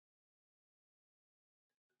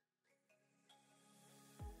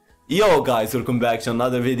Yo guys, welcome back to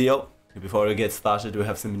another video. Before we get started, we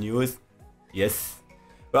have some news. Yes,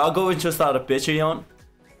 we are going to start a Patreon.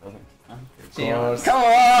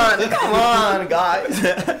 Come on, guys.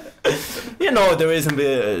 You know the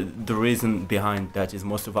reason behind that is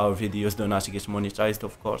most of our videos do not get monetized,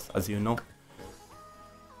 of course, as you know.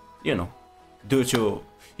 Due to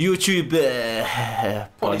YouTube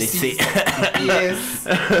policy. Yes,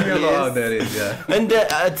 you know how that is, yeah. And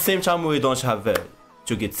at the same time, we don't have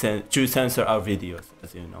to censor our videos,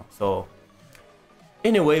 as you know. So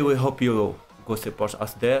anyway, we hope you go support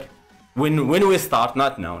us there. When we start,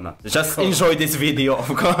 not now, just enjoy this video, of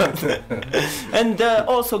course. And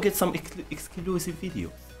also get some exclusive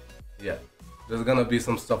videos. Yeah, there's gonna be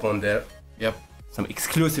some stuff on there. Yep, some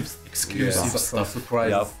exclusive some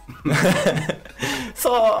surprises. Yep.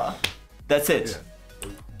 So that's it. Yeah.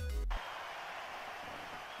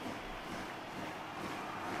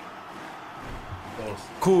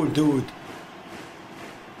 Cool, dude.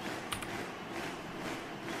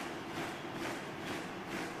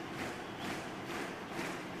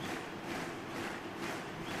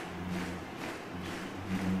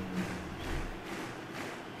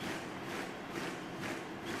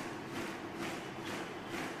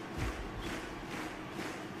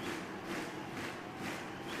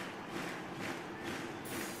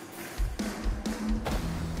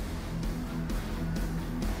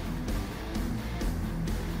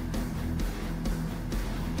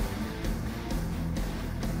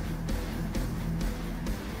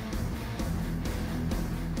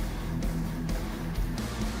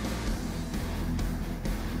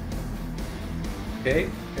 Okay.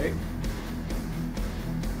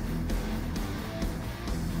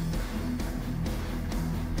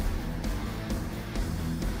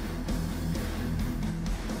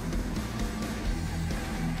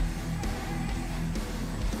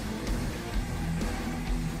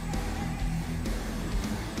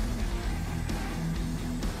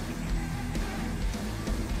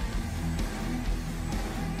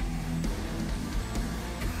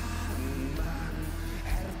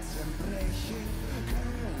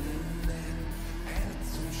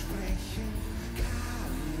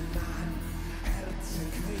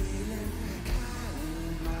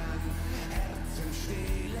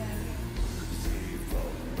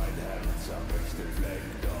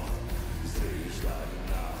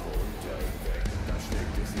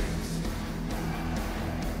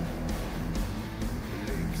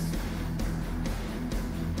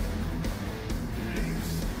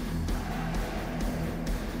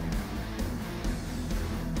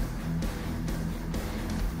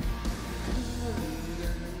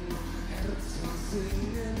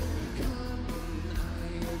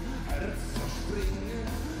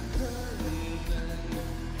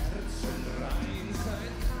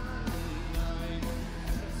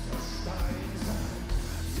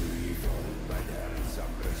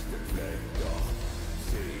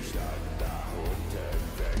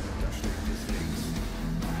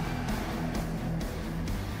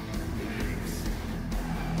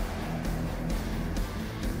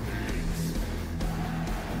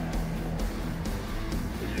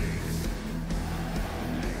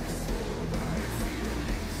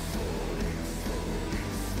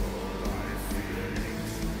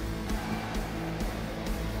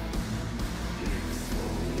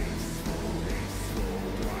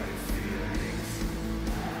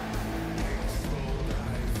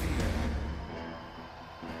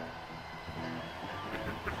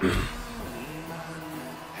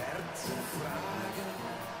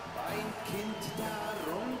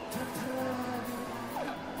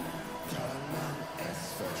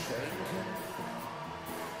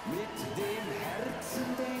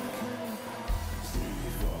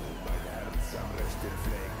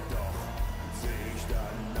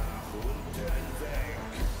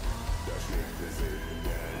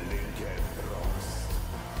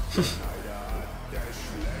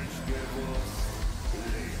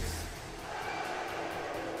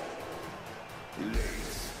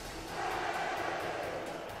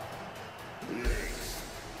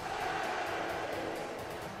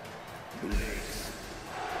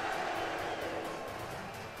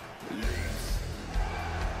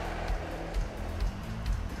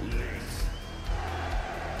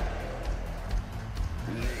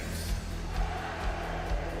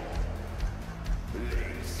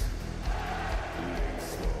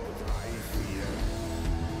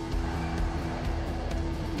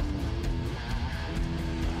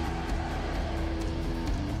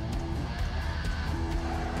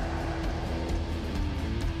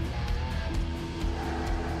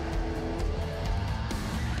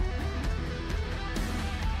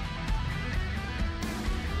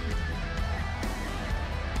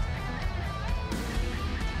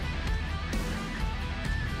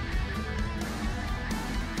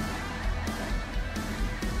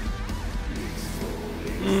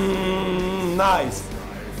 Nice.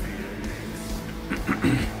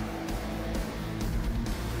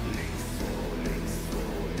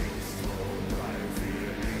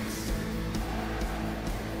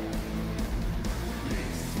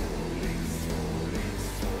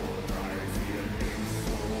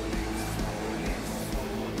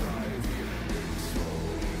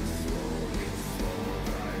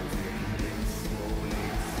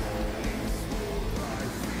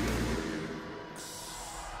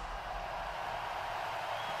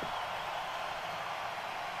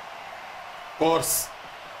 Course.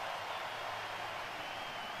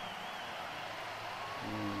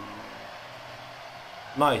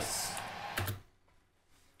 Nice.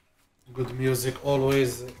 Good music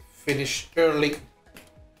always finish early.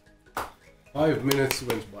 5 minutes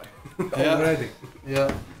went by. Yeah. Already.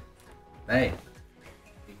 Yeah. Hey.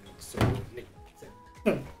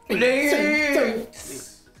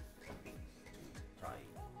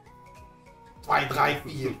 Zwei, drei,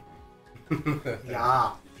 vier.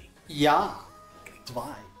 Ja. Ja.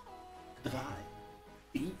 Zwei, drei,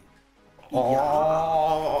 vier.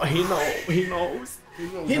 Oh, he knows.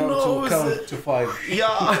 He How knows. to count to 5.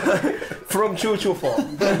 Yeah. From 2 to 4.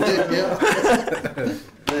 Yeah.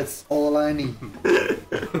 That's all I need.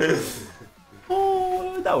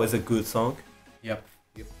 Oh, that was a good song. Yep.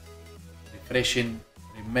 Refreshing,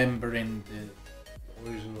 remembering the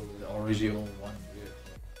original one.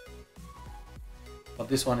 But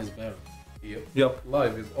this one is better. Yep.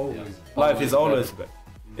 Live is always. Life is always better,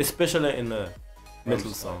 especially in a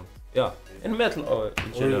metal song. Yeah, in metal or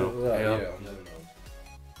in general.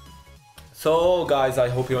 So guys, I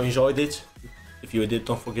hope you enjoyed it. If you did,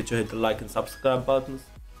 don't forget to hit the like and subscribe buttons.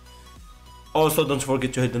 Also, don't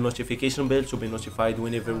forget to hit the notification bell to be notified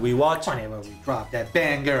whenever we watch. Whenever we drop that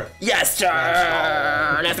banger. Yes,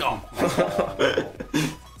 sir! Let's go!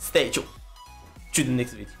 Stay tuned to the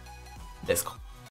next video. Let's go.